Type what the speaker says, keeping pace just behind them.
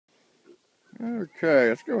Okay,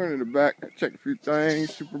 let's go into the back, check a few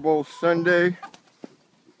things. Super Bowl Sunday.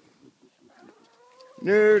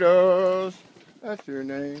 Noodles, that's your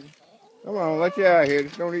name. Come on, let you out of here.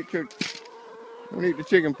 Just don't eat the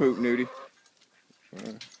chicken poop, Nudie.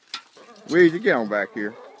 Weezie, get on back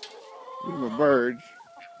here. These are my birds.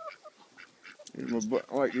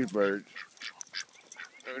 I like these birds.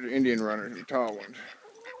 They're the Indian runners, the tall ones.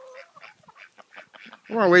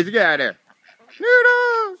 Come on, Weezie, get out of there.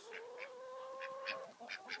 Noodles!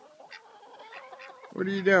 What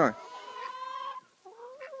are you doing?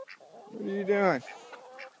 What are you doing?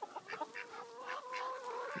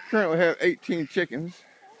 We currently have 18 chickens.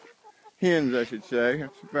 Hens, I should say.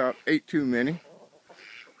 That's about 8 too many.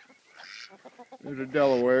 There's the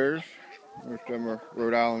Delawares. Most of them are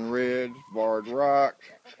Rhode Island Reds, Barred Rock,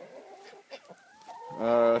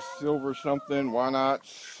 Silver something, why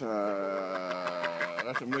nots.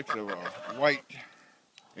 That's a mix of a white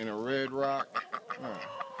and a red rock.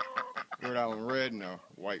 Rhode Island Red and a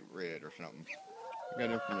white red or something. Got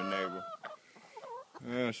them from the neighbor.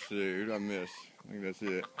 Let's see, who did I miss? I think that's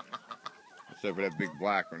it. Except for that big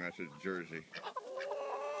black one, that's his jersey.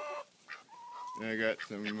 Then I got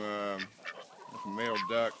some male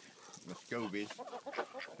duck, the scobies.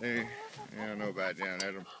 I don't know about that.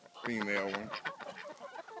 That's a female one.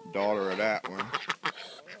 Daughter of that one.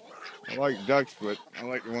 I like ducks, but I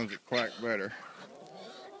like the ones that quack better.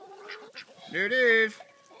 There it is.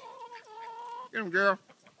 Get him, girl.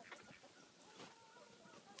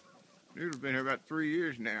 Noodle's been here about 3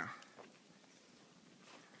 years now.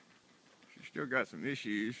 She's still got some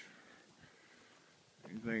issues.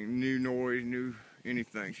 Anything, new noise, new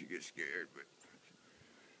anything, she gets scared. But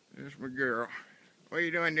there's my girl. What are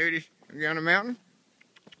you doing, Nudie? You on the mountain?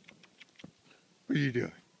 What are you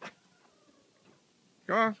doing?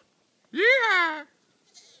 Come on. Yeah!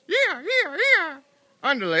 Yeah, yeah, yeah!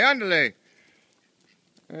 Underlay, underlay.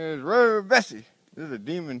 There's Rose Bessie. This is a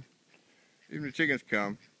demon. Even the chickens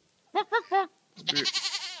come. Walk, walk, walk.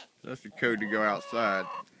 That's the code to go outside.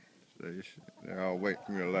 So they're all waiting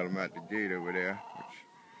for me to let them out the gate over there, which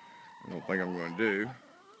I don't think I'm going to do.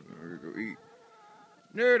 We're going to go eat.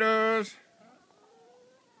 Noodles!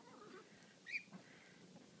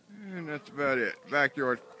 And that's about it.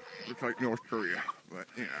 Backyard looks like North Korea, but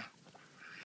you know.